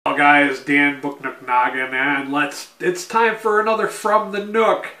Well, guys, Dan Book Nook Noggin, and it's time for another From the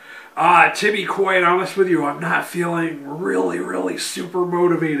Nook. To be quite honest with you, I'm not feeling really super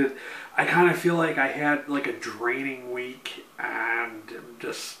motivated. I kind of feel like I had like a draining week, and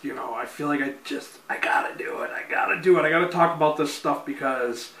just, I feel like I gotta do it. I gotta talk about this stuff,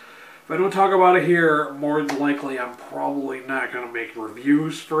 because if I don't talk about it here, more than likely I'm probably not gonna make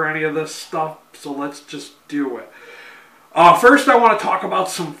reviews for any of this stuff, so let's just do it. First, I want to talk about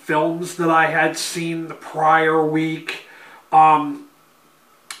some films that I had seen the prior week.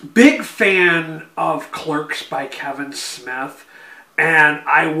 Big fan of Clerks by Kevin Smith, and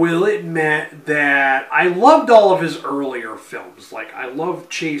I will admit that I loved all of his earlier films. Like, I loved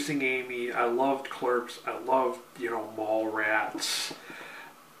Chasing Amy, I loved Clerks, I loved, Mallrats.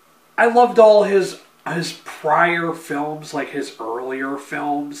 I loved all his prior films, like his earlier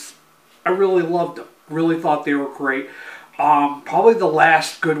films. I really loved them. Really thought they were great. Probably the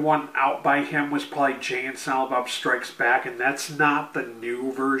last good one out by him was probably Jay and Silent Bob Strikes Back, and that's not the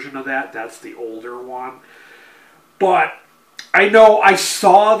new version of that. That's the older one. But I know I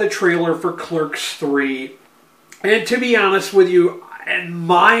saw the trailer for Clerks 3, and to be honest with you, in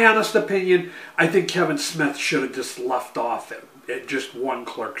my honest opinion, I think Kevin Smith should have just left off at just one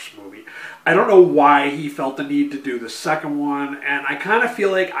Clerks movie. I don't know why he felt the need to do the second one, and I kind of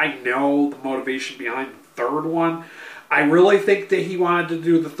feel like I know the motivation behind the third one. I really think that he wanted to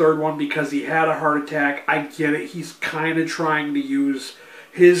do the third one because he had a heart attack. I get it. He's kind of trying to use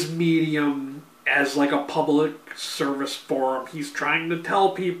his medium as like a public service forum. He's trying to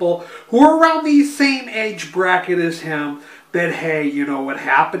tell people who are around the same age bracket as him that, hey, what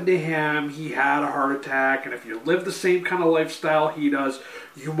happened to him, he had a heart attack, and if you live the same kind of lifestyle he does,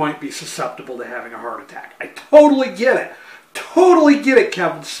 you might be susceptible to having a heart attack. I totally get it. Totally get it,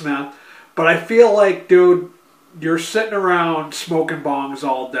 Kevin Smith. But I feel like, dude, you're sitting around smoking bongs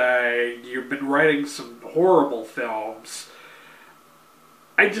all day. You've been writing some horrible films.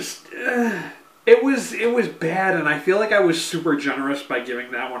 It was bad, and I feel like I was super generous by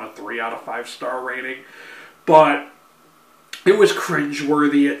giving that one a 3 out of 5 star rating. But it was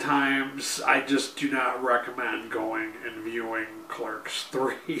cringeworthy at times. I just do not recommend going and viewing Clerks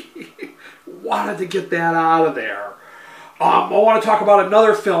 3. Wanted to get that out of there. I want to talk about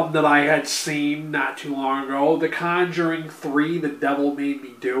another film that I had seen not too long ago, The Conjuring 3, The Devil Made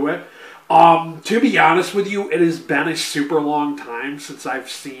Me Do It. To be honest with you, it has been a super long time since I've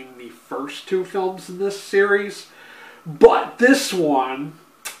seen the first two films in this series. But this one,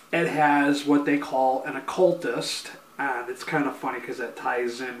 it has what they call an occultist. And it's kind of funny because that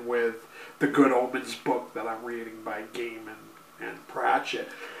ties in with the Good Omens book that I'm reading by Gaiman and Pratchett.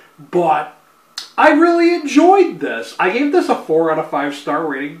 But I really enjoyed this. I gave this a 4 out of 5 star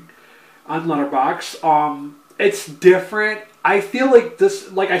rating on Letterboxd. It's different. I feel like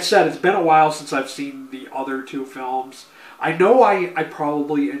this, like I said, it's been a while since I've seen the other two films. I know I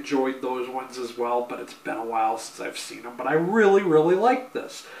probably enjoyed those ones as well, but it's been a while since I've seen them. But I really like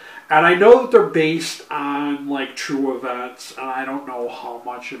this. And I know that they're based on like true events, and I don't know how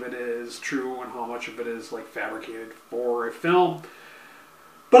much of it is true and how much of it is like fabricated for a film.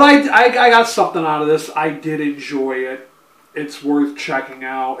 But I got something out of this. I did enjoy it. It's worth checking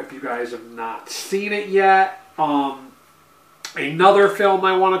out if you guys have not seen it yet. Another film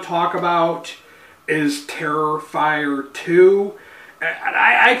I want to talk about is Terrifier 2.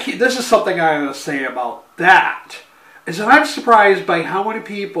 And this is something I gotta say about that. Is that I'm surprised by how many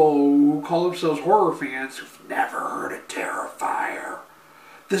people who call themselves horror fans who've never heard of Terrifier.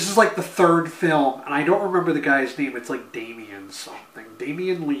 This is like the third film, and I don't remember the guy's name. It's like Damien something.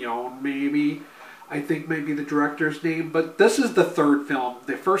 Damien Leone, maybe. I think maybe the director's name. But this is the third film.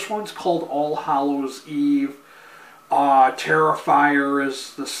 The first one's called All Hallows Eve. Terrifier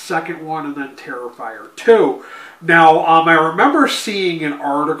is the second one, and then Terrifier 2. Now, I remember seeing an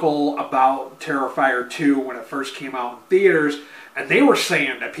article about Terrifier 2 when it first came out in theaters, and they were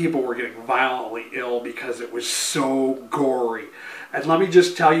saying that people were getting violently ill because it was so gory. And let me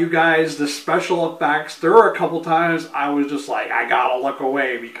just tell you guys, the special effects, there were a couple times I was just like, I gotta look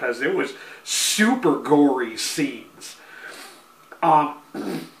away because it was super gory scenes.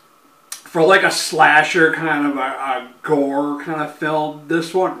 For like a slasher kind of a gore kind of film,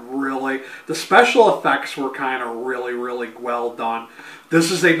 this one really, the special effects were kind of really well done. This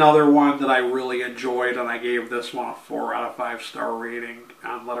is another one that I really enjoyed, and I gave this one a 4 out of 5 star rating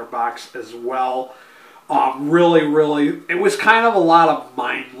on Letterboxd as well. Really, it was kind of a lot of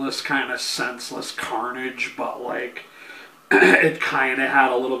mindless, kind of senseless carnage, but like, it kind of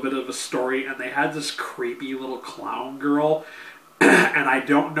had a little bit of a story, and they had this creepy little clown girl. and I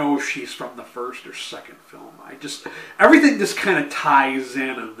don't know if she's from the first or second film. Everything just kind of ties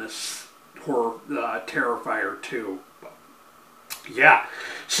in this horror Terrifier 2. But, yeah,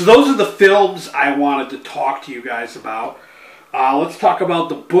 so those are the films I wanted to talk to you guys about. Let's talk about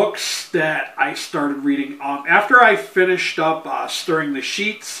the books that I started reading. After I finished up Stirring the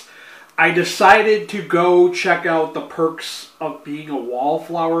Sheets, I decided to go check out The Perks of Being a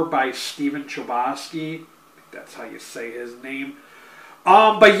Wallflower by Stephen Chbosky. That's how you say his name.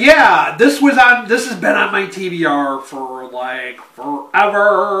 But yeah, this has been on my TBR for like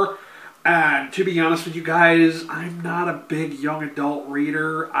forever. And to be honest with you guys, I'm not a big young adult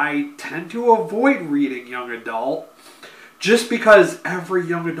reader. I tend to avoid reading young adult. Just because every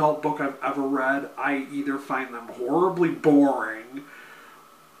young adult book I've ever read, I either find them horribly boring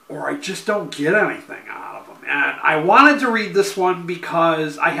or I just don't get anything out of them. And I wanted to read this one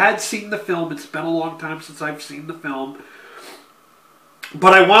because I had seen the film. It's been a long time since I've seen the film.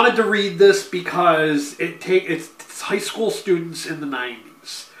 But I wanted to read this because it's high school students in the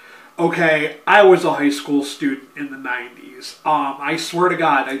 90s. Okay, I was a high school student in the 90s. I swear to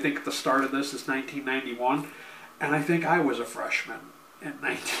God, I think the start of this is 1991. And I think I was a freshman in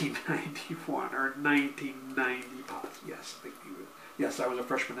 1991 or 1990. Yes, yes, I was a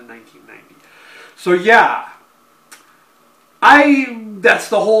freshman in 1990. So yeah, that's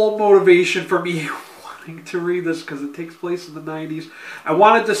the whole motivation for me wanting to read this, because it takes place in the 90s. I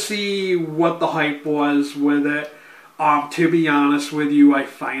wanted to see what the hype was with it. To be honest with you, I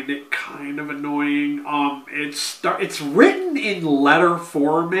find it kind of annoying. It's written in letter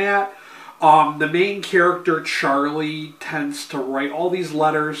format. The main character, Charlie, tends to write all these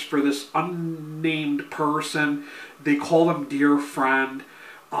letters for this unnamed person. They call them Dear Friend.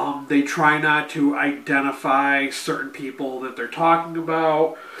 They try not to identify certain people that they're talking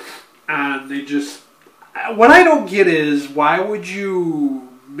about. And they just... What I don't get is, why would you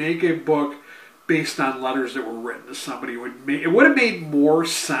make a book based on letters that were written to somebody? It would have made more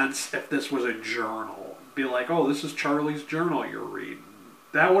sense if this was a journal. Be like, oh, this is Charlie's journal you're reading.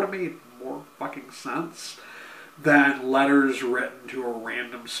 That would have made more fucking sense than letters written to a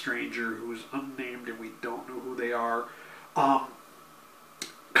random stranger who's unnamed and we don't know who they are.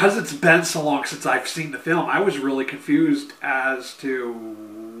 Because it's been so long since I've seen the film, I was really confused as to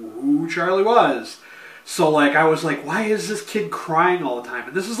who Charlie was. So like, I was like, why is this kid crying all the time?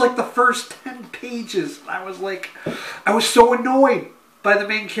 And this is like the first 10 pages. I was so annoyed by the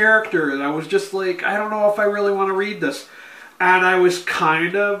main character, and I was just like, I don't know if I really want to read this. And I was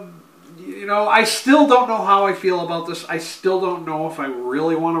kind of, I still don't know how I feel about this. I still don't know if I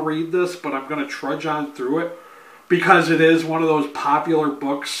really want to read this, but I'm going to trudge on through it because it is one of those popular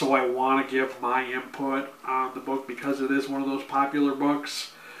books, so I want to give my input on the book because it is one of those popular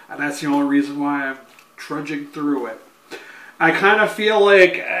books, and that's the only reason why I'm trudging through it. I kind of feel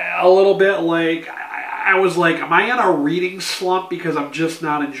like a little bit like, I was like, am I in a reading slump because I'm just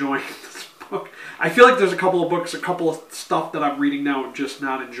not enjoying this book? I feel like there's a couple of stuff that I'm reading now I'm just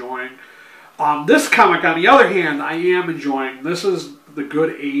not enjoying. This comic, on the other hand, I am enjoying. This is The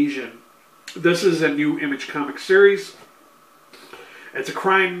Good Asian. This is a new Image comic series. It's a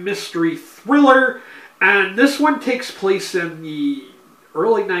crime mystery thriller, and this one takes place in the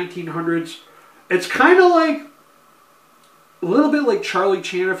early 1900s. It's kind of like, a little bit like Charlie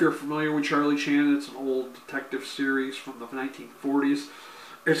Chan, if you're familiar with Charlie Chan. It's an old detective series from the 1940s.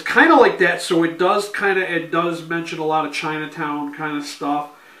 It's kind of like that, so it does mention a lot of Chinatown kind of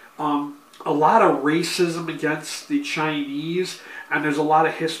stuff. A lot of racism against the Chinese, and there's a lot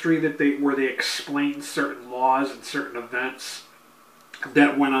of history where they explain certain laws and certain events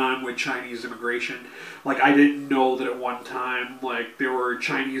that went on with Chinese immigration. Like, I didn't know that at one time, like, there were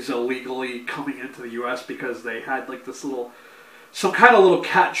Chinese illegally coming into the U.S. because they had like this some kind of little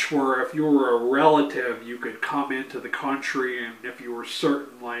catch where if you were a relative, you could come into the country, and if you were certain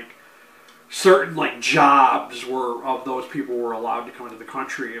jobs of those people were allowed to come into the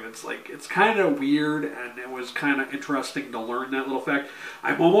country. And it's kind of weird, and it was kind of interesting to learn that little fact.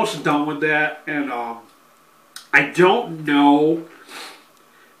 I'm almost done with that, and I don't know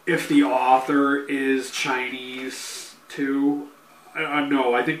if the author is Chinese too.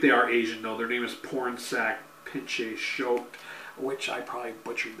 No, I think they are Asian though. Their name is Pornsak Pinche Shot, which I probably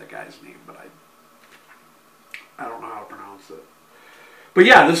butchered the guy's name, but I don't know how to pronounce it. But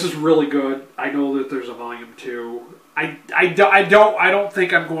yeah, this is really good. I know that there's a volume 2. I don't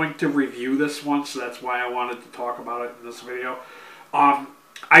think I'm going to review this one, so that's why I wanted to talk about it in this video.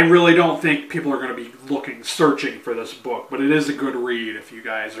 I really don't think people are going to be searching for this book, but it is a good read if you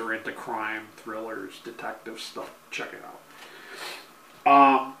guys are into crime, thrillers, detective stuff. Check it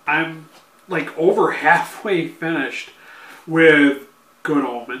out. I'm like over halfway finished with Good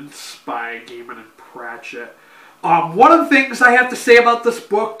Omens by Gaiman and Pratchett. One of the things I have to say about this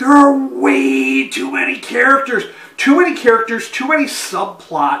book, there are way too many characters. Too many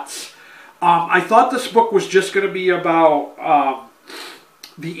subplots. I thought this book was just going to be about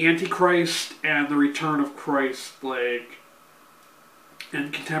the Antichrist and the return of Christ, like,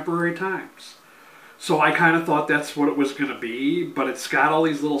 in contemporary times. So I kind of thought that's what it was going to be, but it's got all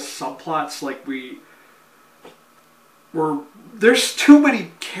these little subplots, like there's too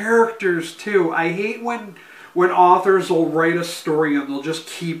many characters, too. I hate when authors will write a story and they'll just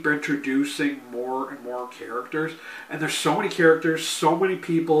keep introducing more and more characters. And there's so many characters, so many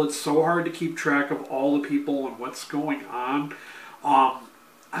people, it's so hard to keep track of all the people and what's going on.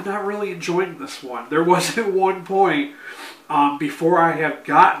 I'm not really enjoying this one. There was at one point, before I have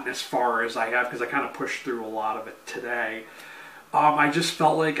gotten as far as I have, because I kind of pushed through a lot of it today, I just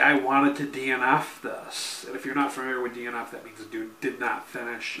felt like I wanted to DNF this. And if you're not familiar with DNF, that means the dude did not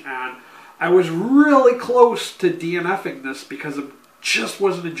finish. And I was really close to DNFing this because I just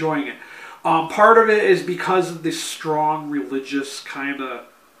wasn't enjoying it. Part of it is because of the strong religious kind of,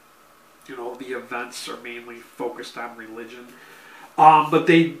 the events are mainly focused on religion. But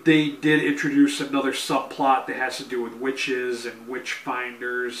they did introduce another subplot that has to do with witches and witch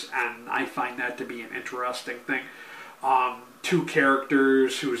finders, and I find that to be an interesting thing. Two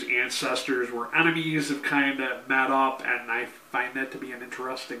characters whose ancestors were enemies have kind of met up, and I find that to be an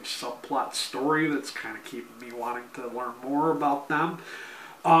interesting subplot story that's kind of keeping me wanting to learn more about them.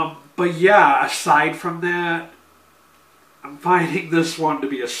 But yeah, aside from that, I'm finding this one to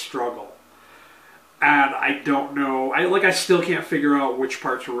be a struggle. And I don't know, I still can't figure out which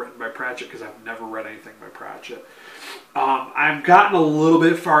parts were written by Pratchett because I've never read anything by Pratchett. I've gotten a little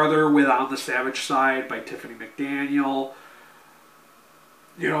bit farther with On the Savage Side by Tiffany McDaniel.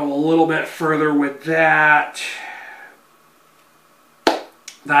 A little bit further with that.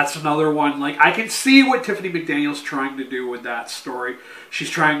 That's another one. Like, I can see what Tiffany McDaniel's trying to do with that story.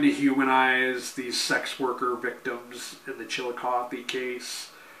 She's trying to humanize these sex worker victims in the Chillicothe case.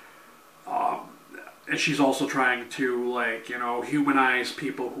 And she's also trying to, humanize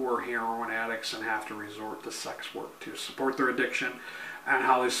people who are heroin addicts and have to resort to sex work to support their addiction. And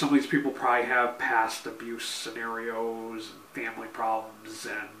how some of these people probably have past abuse scenarios and family problems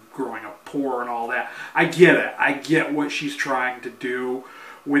and growing up poor and all that. I get it. I get what she's trying to do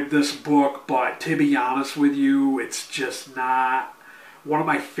with this book. But to be honest with you, it's just not one of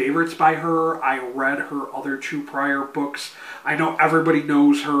my favorites by her. I read her other two prior books. I know everybody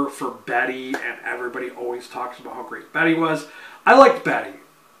knows her for Betty, and everybody always talks about how great Betty was. I liked Betty,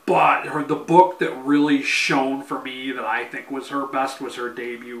 but the book that really shone for me that I think was her best was her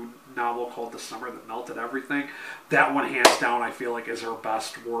debut novel called The Summer That Melted Everything. That one, hands down, I feel like is her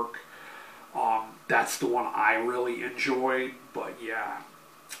best work. That's the one I really enjoyed, but yeah.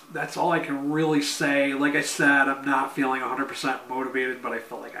 That's all I can really say. Like I said, I'm not feeling 100% motivated, but I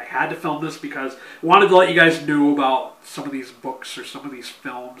felt like I had to film this because I wanted to let you guys know about some of these books or some of these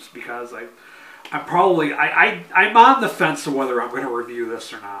films because I'm on the fence of whether I'm going to review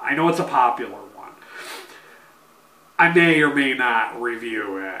this or not. I know it's a popular one. I may or may not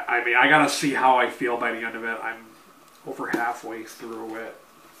review it. I mean, I got to see how I feel by the end of it. I'm over halfway through it.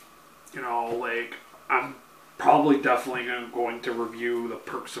 I'm probably definitely going to review The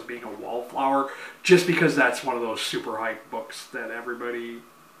Perks of Being a Wallflower just because that's one of those super hyped books that everybody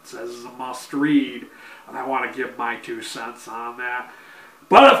says is a must read, and I want to give my 2 cents on that.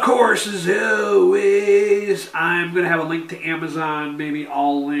 But of course, as always, I'm going to have a link to Amazon. Maybe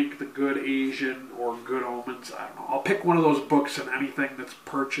I'll link The Good Asian or Good Omens. I don't know. I'll pick one of those books, and anything that's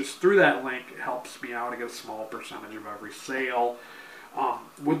purchased through that link helps me out. I get a small percentage of every sale.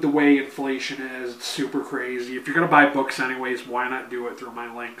 With the way inflation is, it's super crazy. If you're going to buy books anyways, why not do it through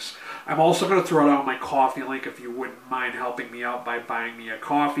my links? I'm also going to throw out my coffee link if you wouldn't mind helping me out by buying me a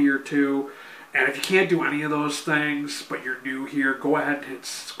coffee or two. And if you can't do any of those things, but you're new here, go ahead and hit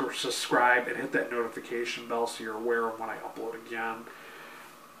subscribe and hit that notification bell so you're aware of when I upload again.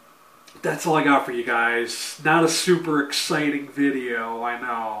 That's all I got for you guys. Not a super exciting video, I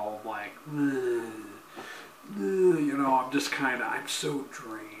know. I'm so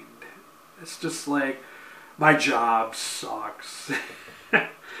drained. It's just like, my job sucks. I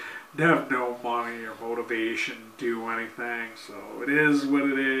have no money or motivation to do anything, so it is what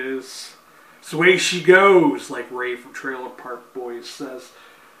it is. It's the way she goes, like Ray from Trailer Park Boys says.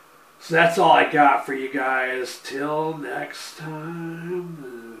 So that's all I got for you guys. Till next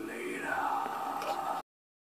time.